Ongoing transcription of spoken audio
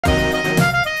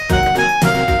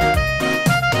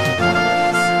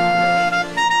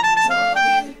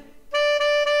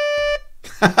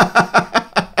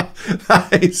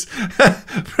That is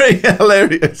pretty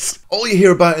hilarious. All you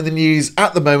hear about in the news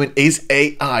at the moment is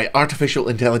AI, artificial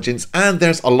intelligence, and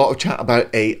there's a lot of chat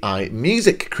about AI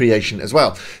music creation as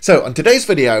well. So on today's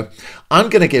video, I'm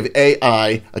going to give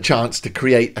AI a chance to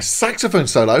create a saxophone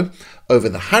solo over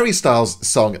the Harry Styles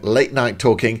song Late Night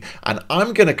Talking, and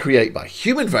I'm going to create my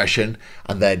human version,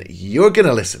 and then you're going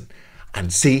to listen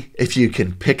and see if you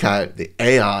can pick out the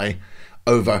AI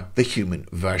over the human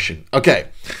version. Okay,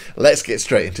 let's get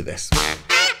straight into this.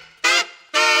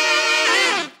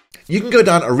 You can go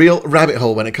down a real rabbit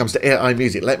hole when it comes to AI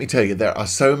music. Let me tell you, there are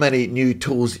so many new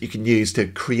tools you can use to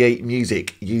create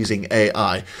music using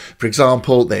AI. For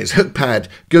example, there's HookPad,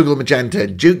 Google Magenta,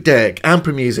 Juke Deck,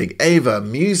 Amper Music, Ava,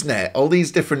 MuseNet, all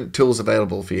these different tools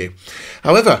available for you.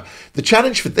 However, the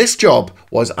challenge for this job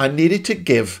was I needed to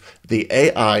give the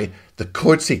AI the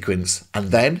chord sequence and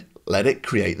then let it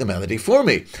create the melody for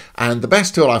me. And the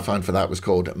best tool I found for that was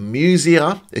called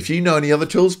Musia. If you know any other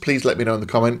tools, please let me know in the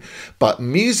comment. But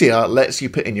Musia lets you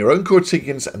put in your own chord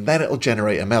sequence and then it'll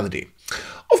generate a melody.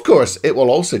 Of course, it will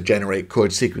also generate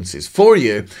chord sequences for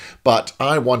you, but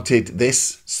I wanted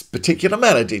this particular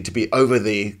melody to be over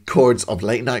the chords of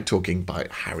Late Night Talking by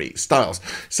Harry Styles.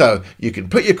 So you can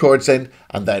put your chords in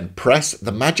and then press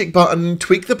the magic button,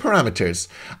 tweak the parameters,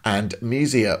 and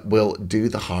Musia will do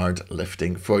the hard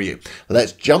lifting for you.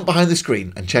 Let's jump behind the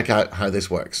screen and check out how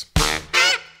this works.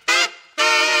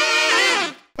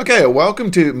 Okay,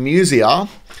 welcome to Musia.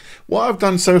 What I've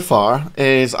done so far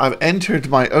is I've entered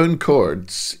my own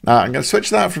chords. Now I'm going to switch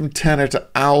that from tenor to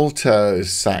alto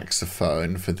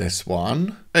saxophone for this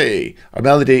one. Hey, our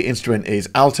melody instrument is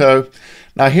alto.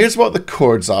 Now here's what the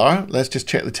chords are. Let's just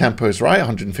check the tempos right.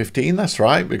 115, that's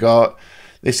right.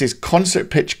 This is concert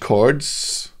pitch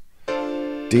chords.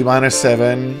 D minor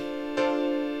 7,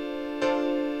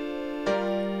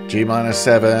 G minor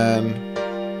 7,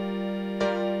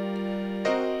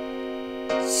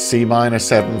 C minor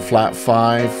 7 flat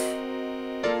 5,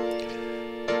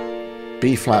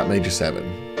 B flat major 7.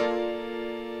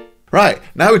 Right,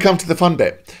 now we come to the fun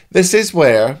bit. This is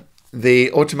where the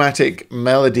automatic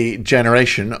melody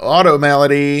generation, auto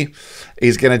melody,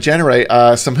 is going to generate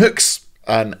some hooks,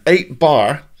 an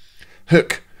 8-bar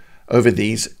hook over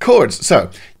these chords. So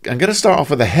I'm going to start off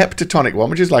with a heptatonic one,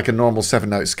 which is like a normal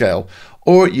 7-note scale,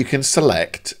 or you can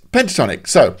select pentatonic.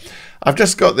 So I've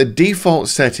just got the default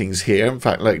settings here. In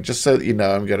fact, look, just so that you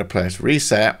know, I'm going to press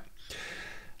reset.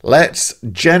 Let's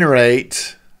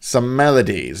generate some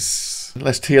melodies.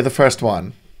 Let's hear the first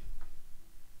one.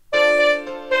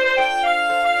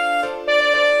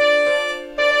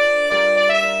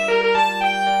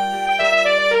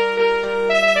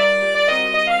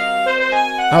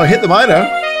 Oh, I hit the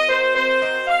minor.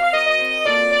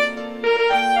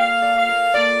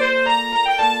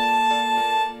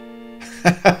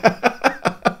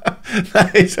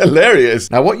 That is hilarious.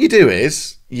 Now what you do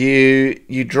is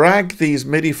you drag these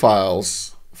MIDI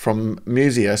files from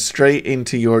Musia straight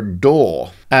into your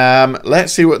DAW.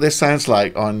 Let's see what this sounds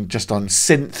like on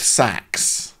synth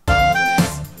sax.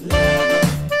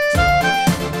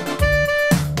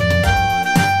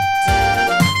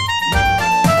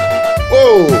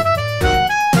 Whoa!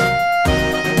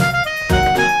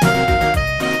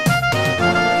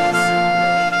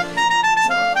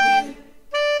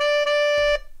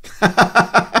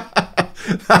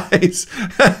 That is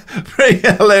pretty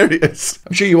hilarious.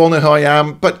 I'm sure you all know who I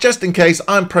am, but just in case,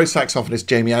 I'm pro saxophonist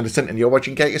Jamie Anderson and you're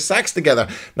watching Get Your Sax Together.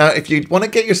 Now, if you want to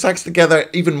get your sax together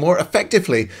even more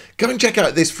effectively, go and check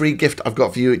out this free gift I've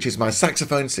got for you, which is my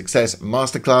Saxophone Success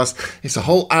Masterclass. It's a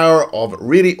whole hour of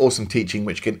really awesome teaching,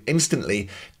 which can instantly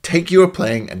take your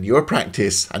playing and your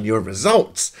practice and your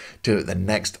results to the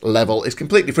next level. It's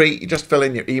completely free. You just fill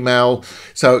in your email.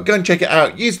 So go and check it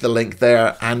out. Use the link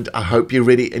there, and I hope you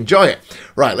really enjoy it.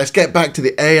 Right, let's get back to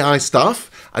the AI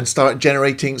stuff and start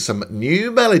generating some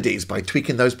new melodies by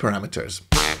tweaking those parameters.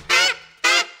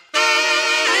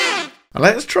 And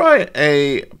let's try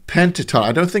a pentatonic.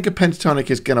 I don't think a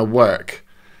pentatonic is going to work,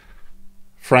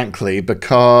 frankly,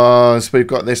 because we've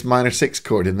got this minor 6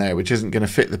 chord in there, which isn't going to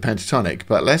fit the pentatonic.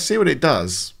 But let's see what it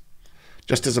does,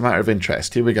 just as a matter of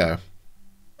interest. Here we go.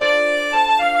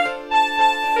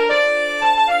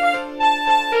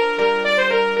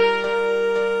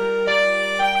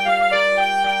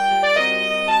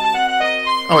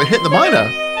 Oh, it hit the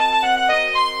minor.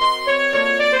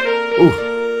 Ooh.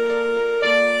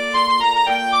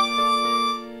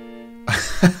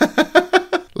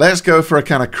 Let's go for a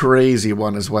kind of crazy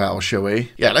one as well, shall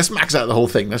we? Yeah, let's max out the whole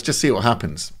thing. Let's just see what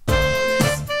happens.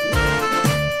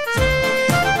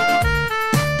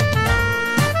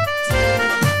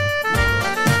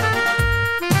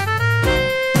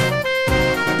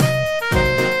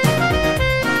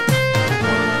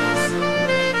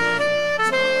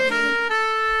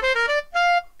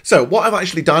 So what I've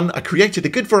actually done, I created a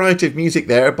good variety of music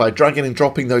there by dragging and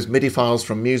dropping those MIDI files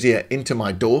from Musia into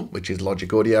my DAW, which is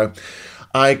Logic Audio.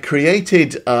 I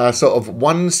created a sort of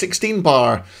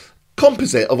 116-bar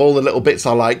composite of all the little bits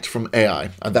I liked from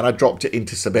AI, and then I dropped it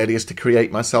into Sibelius to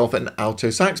create myself an alto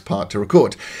sax part to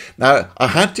record. Now, I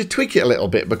had to tweak it a little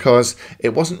bit because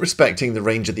it wasn't respecting the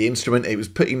range of the instrument. It was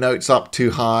putting notes up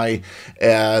too high.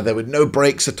 There were no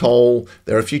breaks at all.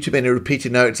 There were a few too many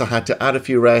repeated notes. I had to add a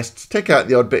few rests, take out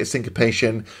the odd bit of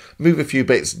syncopation, move a few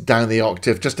bits down the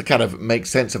octave just to kind of make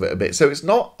sense of it a bit. So it's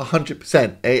not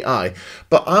 100% AI,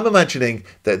 but I'm imagining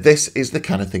that this is the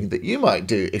kind of thing that you might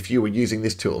do if you were using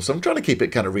this tool. So I'm trying to keep it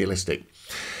kind of realistic.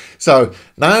 So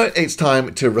now it's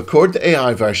time to record the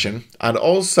AI version and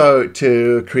also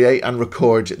to create and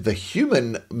record the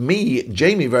human me,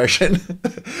 Jamie version.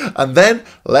 And then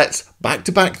let's back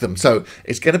to back them. So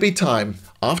it's going to be time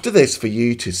after this for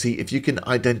you to see if you can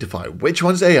identify which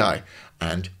one's AI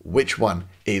and which one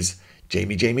is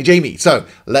Jamie. So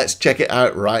let's check it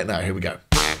out right now. Here we go.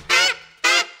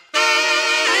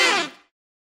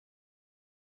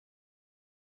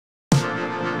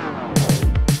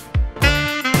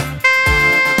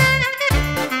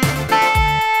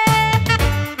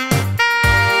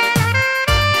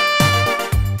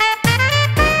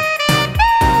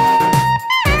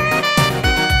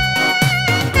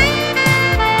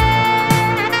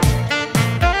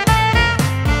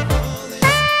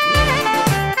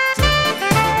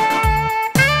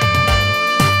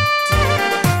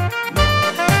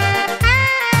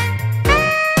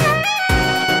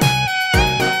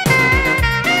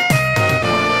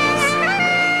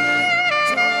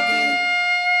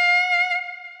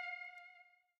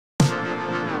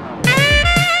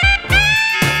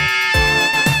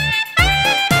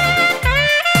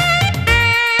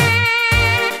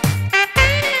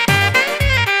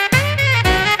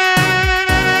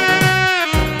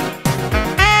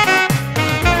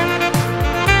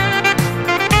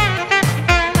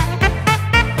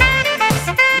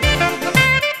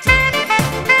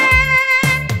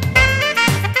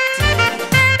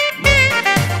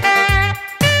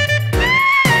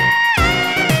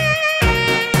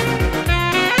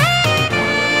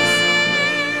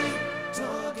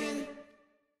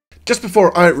 Just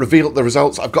before I reveal the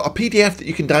results, I've got a PDF that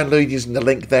you can download using the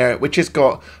link there, which has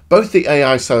got both the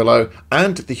AI solo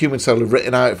and the human solo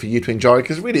written out for you to enjoy,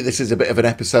 because really this is a bit of an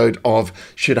episode of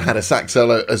Should I Had a Sax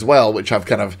Solo as well, which I've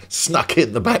kind of snuck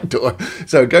in the back door.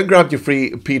 So go and grab your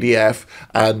free PDF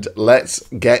and let's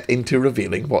get into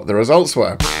revealing what the results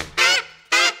were.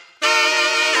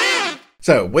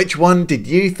 So, which one did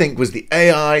you think was the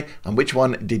AI and which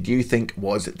one did you think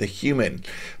was the human?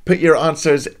 Put your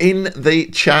answers in the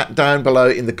chat down below,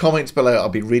 in the comments below. I'll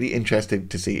be really interested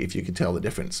to see if you can tell the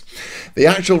difference. The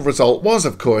actual result was,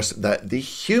 of course, that the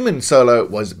human solo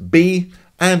was B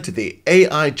and the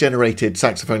AI-generated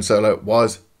saxophone solo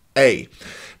was A.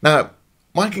 Now,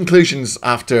 my conclusions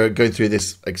after going through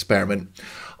this experiment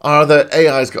are that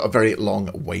AI's got a very long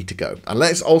way to go. And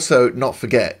let's also not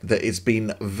forget that it's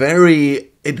been very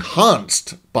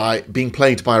enhanced by being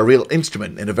played by a real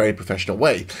instrument in a very professional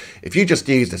way. If you just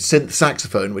used a synth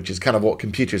saxophone, which is kind of what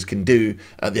computers can do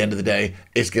at the end of the day,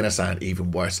 it's going to sound even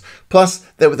worse. Plus,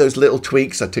 there were those little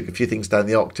tweaks. I took a few things down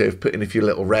the octave, put in a few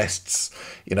little rests,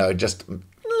 you know, just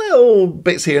little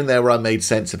bits here and there where I made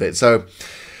sense of it.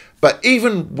 But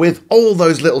even with all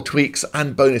those little tweaks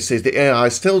and bonuses, the AI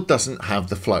still doesn't have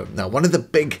the flow. Now, one of the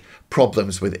big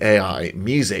problems with AI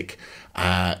music,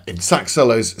 in sax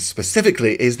solos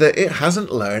specifically, is that it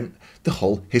hasn't learned the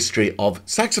whole history of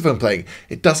saxophone playing.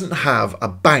 It doesn't have a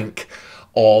bank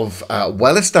of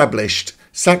well-established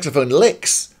saxophone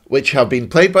licks which have been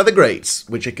played by the greats,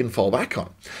 which it can fall back on.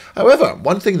 However,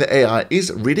 one thing that AI is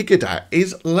really good at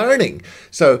is learning.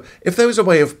 So if there was a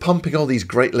way of pumping all these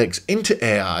great licks into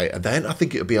AI, then I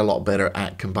think it would be a lot better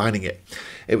at combining it.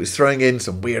 It was throwing in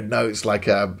some weird notes, like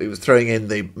it was throwing in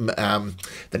the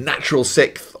natural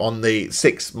sixth on the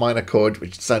 6 minor chord,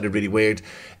 which sounded really weird.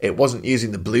 It wasn't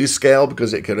using the blues scale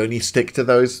because it could only stick to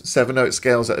those 7-note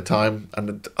scales at a time,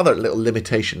 and other little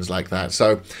limitations like that.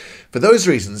 So for those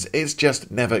reasons, it's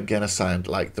just never going to sound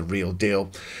like the real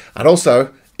deal. And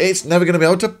also, it's never going to be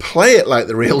able to play it like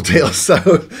the real deal.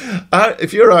 So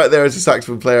if you're out there as a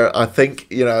saxophone player, I think,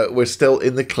 you know, we're still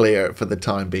in the clear for the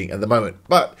time being at the moment.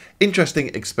 But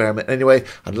interesting experiment anyway.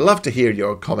 I'd love to hear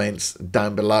your comments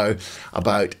down below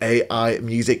about AI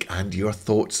music and your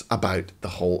thoughts about the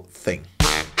whole thing.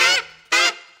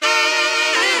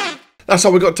 That's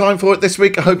all we've got time for this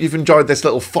week. I hope you've enjoyed this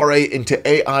little foray into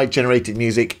AI-generated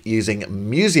music using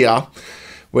Musia.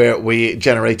 where we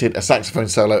generated a saxophone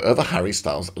solo over Harry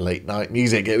Styles' Late Night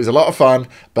Music. It was a lot of fun,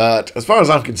 but as far as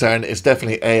I'm concerned, it's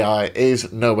definitely AI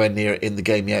is nowhere near in the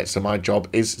game yet, so my job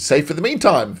is safe for the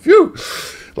meantime. Phew!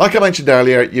 Like I mentioned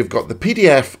earlier, you've got the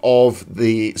PDF of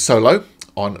the solo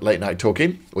on Late Night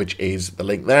Talking, which is the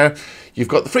link there. You've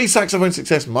got the free Saxophone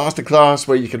Success Masterclass,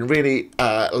 where you can really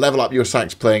level up your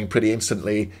sax playing pretty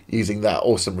instantly using that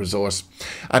awesome resource.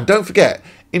 And don't forget,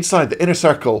 inside the inner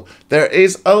circle, there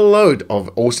is a load of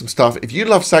awesome stuff. If you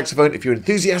love saxophone, if you're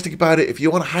enthusiastic about it, if you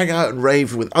want to hang out and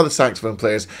rave with other saxophone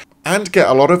players and get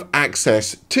a lot of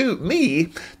access to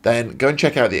me, then go and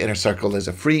check out the inner circle. There's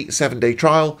a free 7-day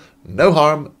trial. No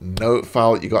harm, no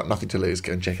foul. You got nothing to lose.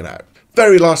 Go and check it out.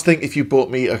 Very last thing, if you bought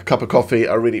me a cup of coffee,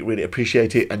 I really, really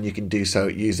appreciate it. And you can do so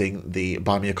using the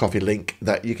Buy Me a Coffee link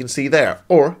that you can see there,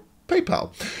 or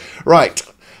PayPal. Right.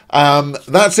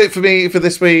 That's it for me for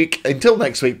this week. Until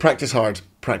next week, practice hard,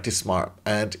 practice smart,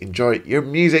 and enjoy your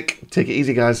music. Take it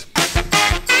easy, guys.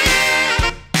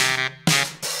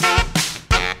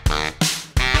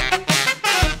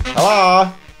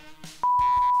 Hello?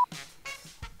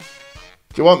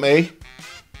 Do you want me?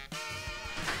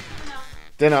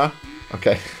 Dinner?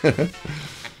 Okay.